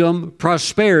kingdom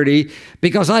prosperity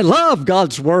because I love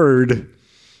God's word.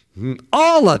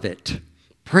 All of it.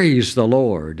 Praise the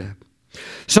Lord.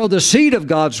 So the seed of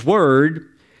God's word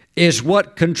is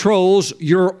what controls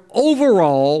your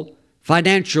overall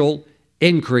financial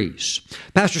increase.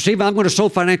 Pastor Steve, I'm going to sow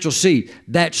financial seed.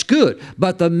 That's good.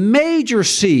 But the major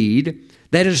seed,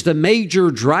 that is the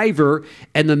major driver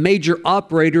and the major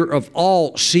operator of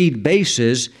all seed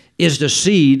bases, is the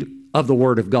seed of the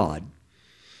Word of God.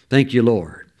 Thank you,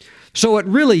 Lord. So it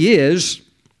really is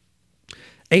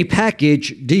a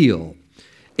package deal.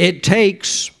 It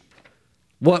takes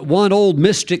what one old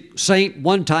mystic saint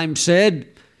one time said.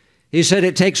 He said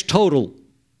it takes total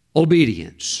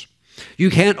obedience. You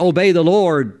can't obey the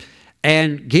Lord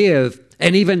and give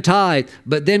and even tithe,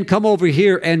 but then come over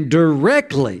here and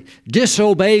directly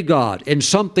disobey God in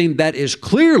something that is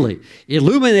clearly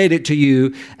illuminated to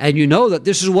you, and you know that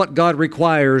this is what God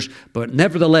requires, but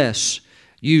nevertheless,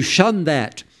 you shun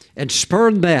that and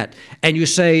spurn that, and you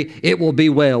say, it will be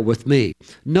well with me.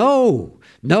 No,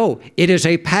 it is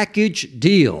a package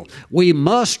deal. We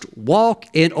must walk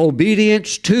in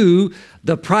obedience to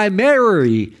the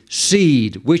primary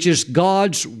seed, which is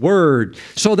God's Word,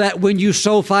 so that when you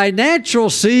sow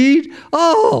financial seed,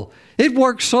 it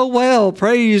works so well.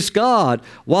 Praise God.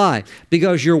 Why?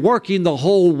 Because you're working the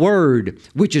whole Word,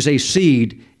 which is a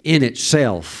seed in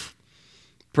itself.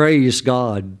 Praise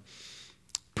God.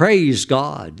 Praise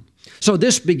God. So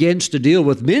this begins to deal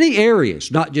with many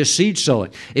areas, not just seed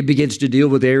sowing. It begins to deal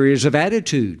with areas of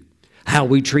attitude, how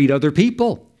we treat other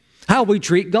people, how we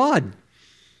treat God,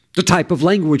 the type of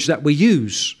language that we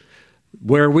use,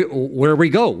 where we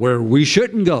go, where we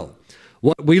shouldn't go,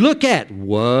 what we look at,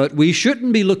 what we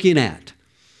shouldn't be looking at.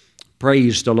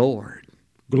 Praise the Lord.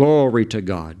 Glory to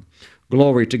God.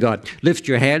 Glory to God. Lift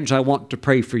your hands. I want to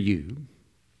pray for you.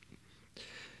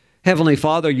 Heavenly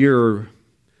Father, you're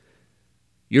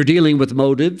dealing with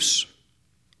motives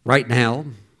right now.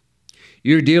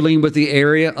 You're dealing with the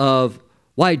area of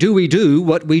why do we do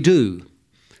what we do?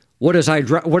 What is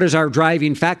our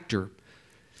driving factor?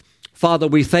 Father,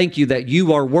 we thank you that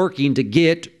you are working to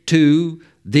get to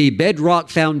the bedrock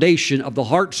foundation of the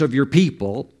hearts of your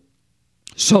people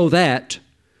so that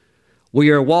we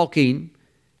are walking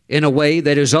in a way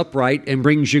that is upright and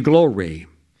brings you glory,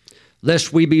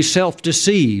 lest we be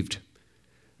self-deceived.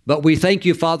 But we thank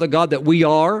you, Father God, that we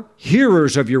are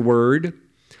hearers of your word.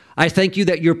 I thank you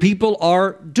that your people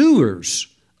are doers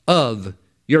of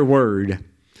your word.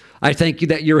 I thank you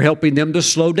that you're helping them to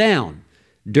slow down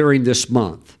during this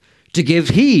month, to give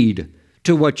heed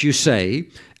to what you say,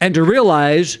 and to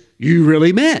realize you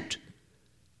really meant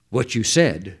what you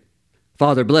said.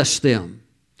 Father, bless them.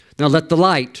 Now let the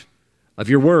light of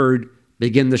your word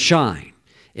begin to shine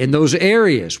in those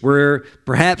areas where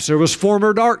perhaps there was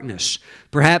former darkness,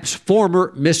 perhaps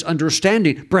former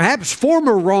misunderstanding, perhaps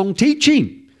former wrong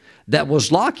teaching that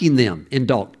was locking them in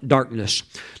darkness.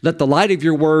 Let the light of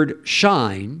your word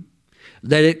shine.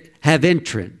 Let it have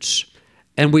entrance.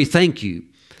 And we thank you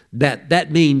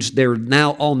that means they're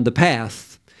now on the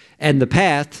path, and the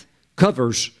path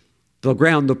covers the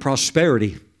ground of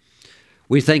prosperity.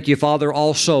 We thank you, Father,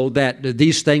 also that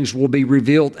these things will be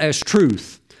revealed as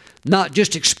truth, not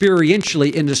just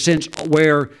experientially in the sense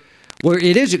where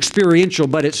it is experiential,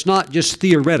 but it's not just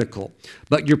theoretical,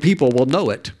 but your people will know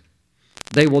it.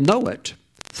 They will know it.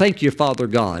 Thank you, Father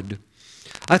God.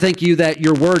 I thank you that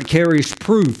your word carries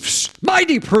proofs,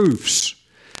 mighty proofs,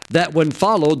 that when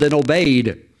followed and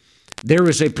obeyed, there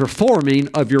is a performing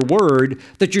of your word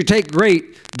that you take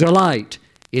great delight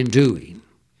in doing.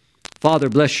 Father,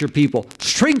 bless your people.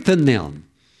 Strengthen them.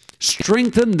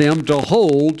 Strengthen them to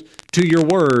hold to your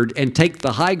word and take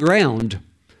the high ground,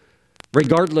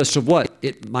 regardless of what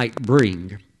it might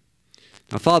bring.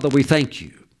 Now, Father, we thank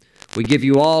you. We give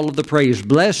you all of the praise.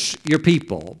 Bless your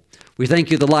people. We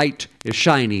thank you the light is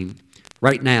shining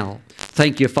right now.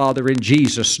 Thank you, Father, in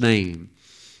Jesus' name.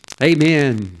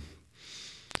 Amen.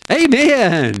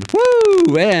 Amen.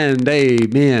 Woo! And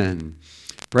amen.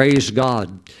 Praise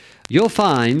God. You'll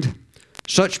find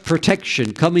such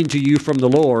protection coming to you from the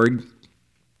Lord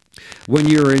when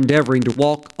you're endeavoring to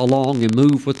walk along and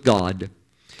move with God.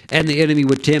 and the enemy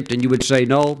would tempt, and you would say,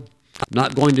 no, I'm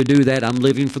not going to do that. I'm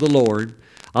living for the Lord.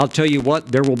 I'll tell you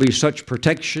what, there will be such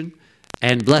protection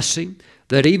and blessing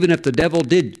that even if the devil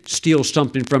did steal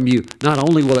something from you, not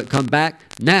only will it come back,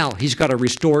 now he's got to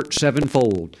restore it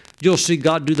sevenfold. You'll see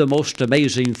God do the most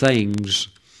amazing things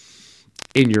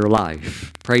in your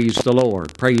life. Praise the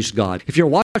Lord. Praise God. If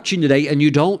you're watching today and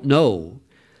you don't know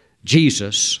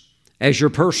Jesus as your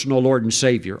personal Lord and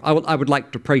Savior, I would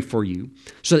like to pray for you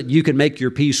so that you can make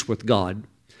your peace with God.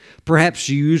 Perhaps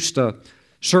you used to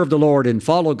serve the Lord and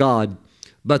follow God,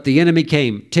 but the enemy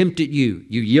came, tempted you.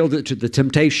 You yielded to the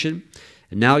temptation,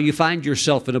 and now you find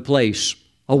yourself in a place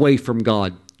away from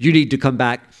God. You need to come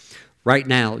back right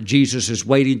now. Jesus is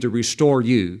waiting to restore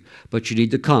you, but you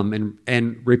need to come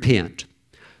and repent.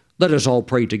 Let us all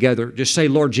pray together. Just say,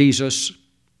 Lord Jesus,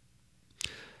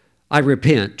 I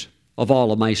repent of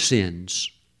all of my sins.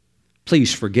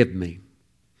 Please forgive me.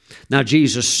 Now,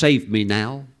 Jesus, save me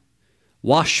now.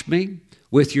 Wash me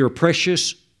with your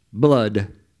precious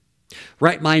blood.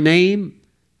 Write my name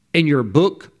in your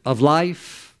book of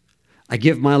life. I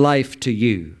give my life to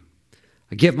you.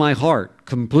 I give my heart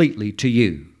completely to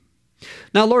you.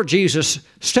 Now, Lord Jesus,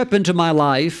 step into my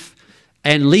life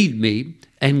and lead me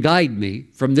and guide me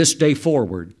from this day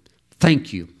forward.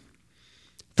 Thank you.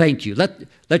 Thank you.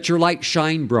 Let your light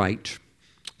shine bright.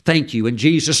 Thank you. In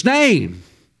Jesus' name,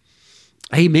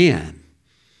 amen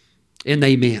and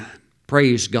amen.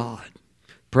 Praise God.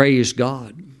 Praise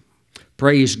God.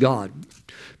 Praise God.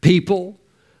 People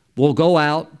will go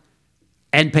out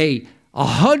and pay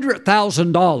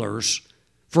 $100,000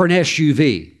 for an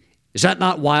SUV. Is that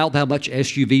not wild how much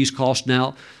SUVs cost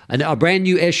now? A brand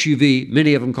new SUV,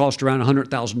 many of them cost around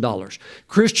 $100,000.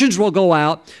 Christians will go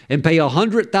out and pay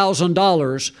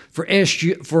 $100,000 for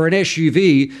an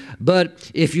SUV,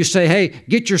 but if you say, hey,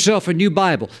 get yourself a new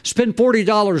Bible, spend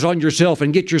 $40 on yourself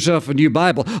and get yourself a new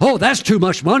Bible. Oh, that's too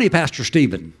much money, Pastor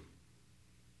Stephen.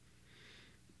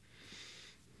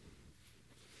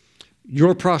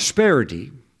 Your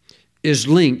prosperity is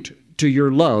linked to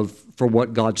your love for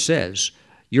what God says,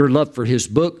 your love for His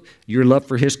book, your love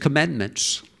for His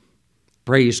commandments.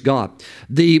 Praise God.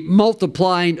 The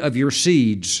multiplying of your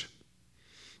seeds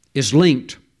is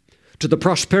linked to the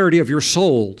prosperity of your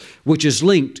soul, which is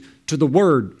linked to the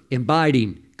Word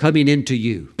abiding, coming into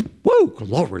you. Woo!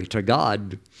 Glory to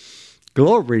God.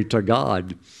 Glory to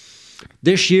God.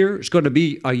 This year is going to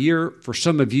be a year for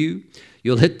some of you.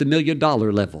 You'll hit the $1 million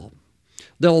level.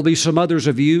 There will be some others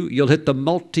of you, you'll hit the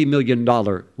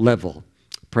multi-million-dollar level.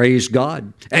 Praise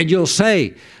God. And you'll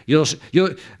say,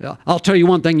 I'll tell you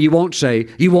one thing you won't say.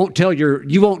 You won't tell your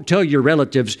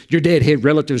relatives, your deadhead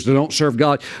relatives that don't serve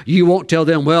God, you won't tell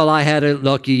them, well, I had a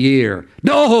lucky year.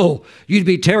 No! You'd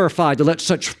be terrified to let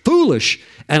such foolish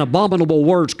and abominable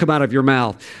words come out of your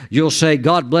mouth. You'll say,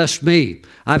 God bless me.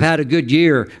 I've had a good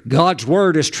year. God's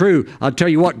word is true. I'll tell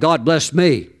you what, God bless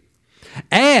me.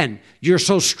 And you're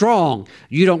so strong,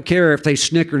 you don't care if they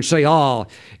snicker and say, oh,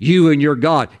 you and your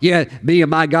God. Yeah, me and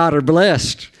my God are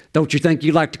blessed. Don't you think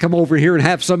you'd like to come over here and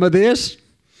have some of this?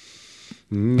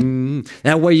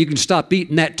 That way you can stop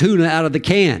eating that tuna out of the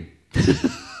can.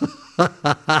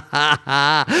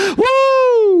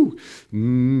 Woo!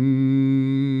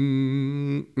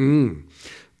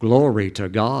 Glory to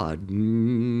God.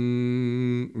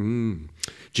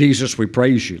 Jesus, we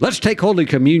praise you. Let's take Holy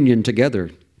Communion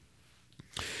together.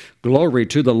 Glory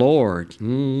to the Lord.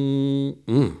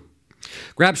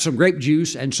 Grab some grape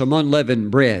juice and some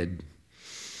unleavened bread.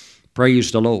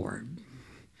 Praise the Lord.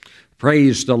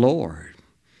 Praise the Lord.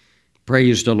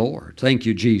 Praise the Lord. Thank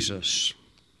you, Jesus.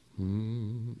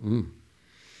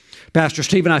 Pastor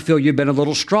Stephen, I feel you've been a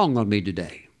little strong on me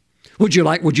today. Would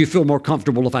you feel more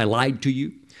comfortable if I lied to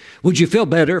you? Would you feel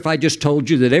better if I just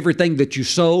told you that everything that you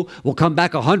sow will come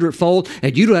back 100-fold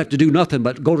and you don't have to do nothing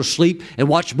but go to sleep and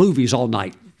watch movies all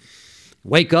night?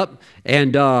 Wake up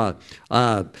and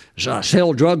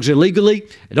sell drugs illegally.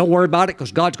 And don't worry about it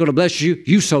because God's going to bless you.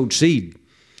 You sowed seed.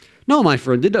 No, my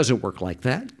friend, it doesn't work like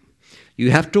that. You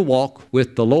have to walk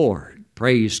with the Lord.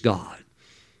 Praise God.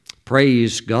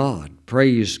 Praise God.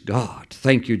 Praise God.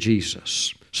 Thank you,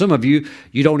 Jesus. Some of you,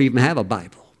 you don't even have a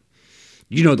Bible.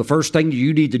 You know, the first thing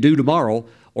you need to do tomorrow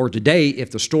or today,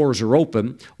 if the stores are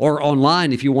open, or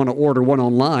online, if you want to order one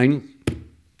online,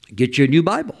 get you a new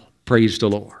Bible. Praise the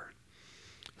Lord.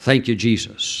 Thank you,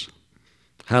 Jesus.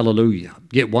 Hallelujah.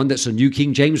 Get one that's a New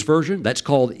King James Version. That's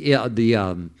called the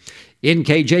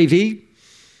NKJV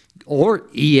or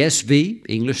ESV.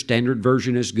 English Standard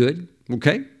Version is good.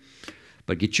 Okay?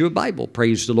 But get you a Bible.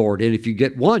 Praise the Lord. And if you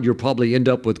get one, you'll probably end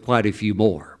up with quite a few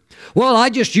more. Well, I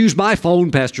just use my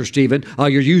phone, Pastor Stephen.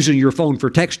 You're using your phone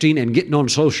for texting and getting on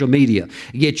social media.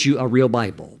 Get you a real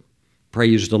Bible.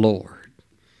 Praise the Lord.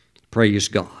 Praise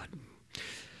God.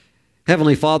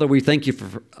 Heavenly Father, we thank you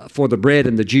for the bread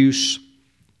and the juice.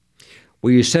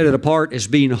 We set it apart as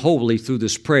being holy through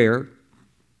this prayer.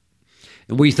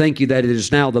 And we thank you that it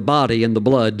is now the body and the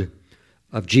blood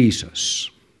of Jesus.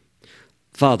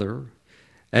 Father,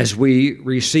 as we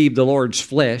receive the Lord's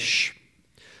flesh,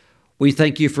 we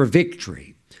thank you for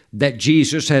victory, that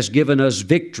Jesus has given us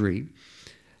victory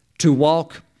to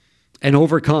walk and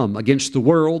overcome against the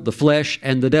world, the flesh,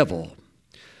 and the devil.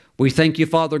 We thank you,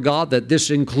 Father God, that this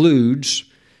includes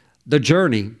the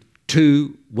journey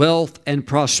to wealth and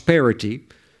prosperity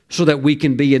so that we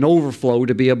can be an overflow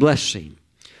to be a blessing.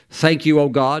 Thank you, O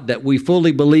God, that we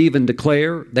fully believe and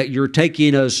declare that you're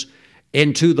taking us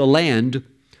into the land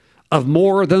of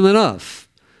more than enough,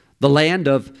 the land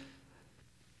of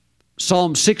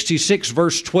Psalm 66,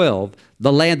 verse 12,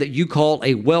 the land that you call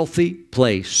a wealthy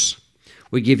place.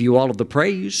 We give you all of the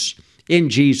praise in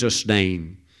Jesus'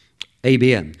 name.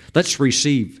 Amen. Let's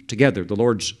receive together the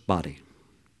Lord's body.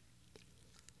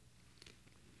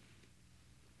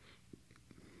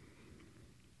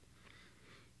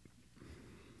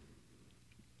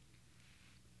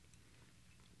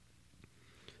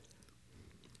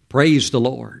 Praise the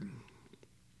Lord.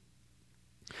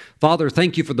 Father,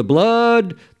 thank you for the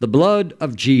blood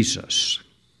of Jesus.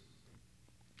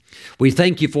 We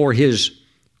thank you for his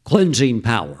cleansing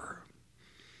power.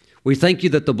 We thank you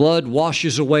that the blood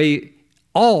washes away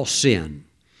all sin.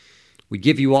 We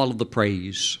give you all of the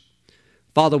praise.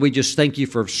 Father, we just thank you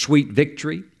for sweet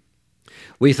victory.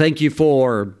 We thank you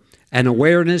for an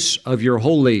awareness of your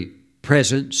holy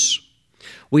presence.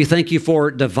 We thank you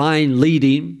for divine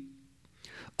leading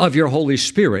of your Holy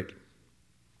Spirit.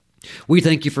 We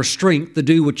thank you for strength to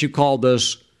do what you called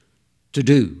us to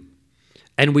do.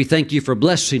 And we thank you for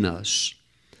blessing us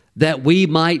that we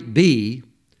might be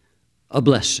a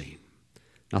blessing.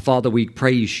 Now, Father, we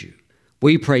praise you.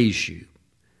 We praise you.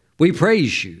 We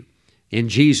praise you in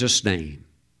Jesus' name.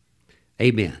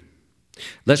 Amen.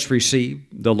 Let's receive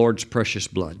the Lord's precious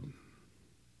blood.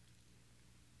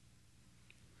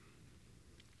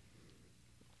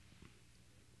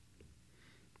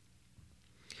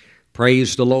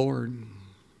 Praise the Lord.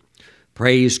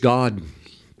 Praise God.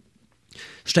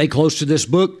 Stay close to this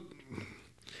book.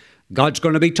 God's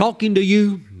going to be talking to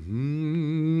you.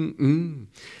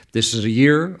 This is a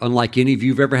year unlike any of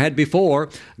you've ever had before.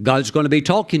 God's going to be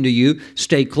talking to you.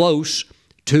 Stay close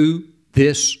to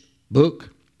this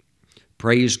book.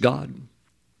 Praise God.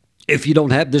 If you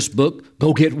don't have this book,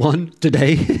 go get one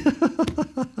today.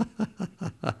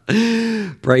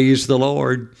 Praise the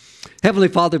Lord. Heavenly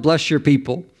Father, bless your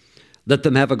people. Let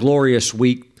them have a glorious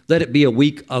week. Let it be a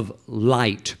week of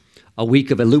light, a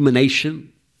week of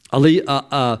illumination, a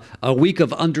week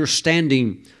of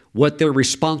understanding what their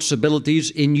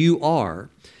responsibilities in you are,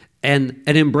 and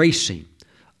an embracing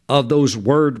of those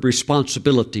word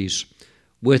responsibilities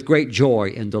with great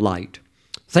joy and delight.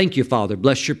 Thank you, Father.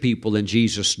 Bless your people in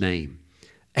Jesus' name.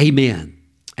 Amen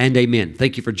and amen.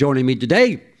 Thank you for joining me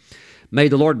today. May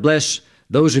the Lord bless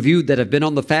those of you that have been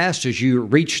on the fast as you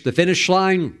reach the finish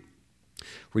line.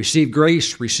 Receive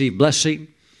grace, receive blessing,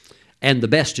 and the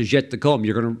best is yet to come.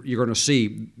 You're going to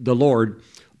see the Lord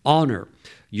honor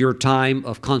your time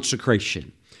of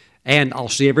consecration. And I'll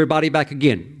see everybody back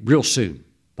again real soon.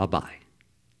 Bye-bye.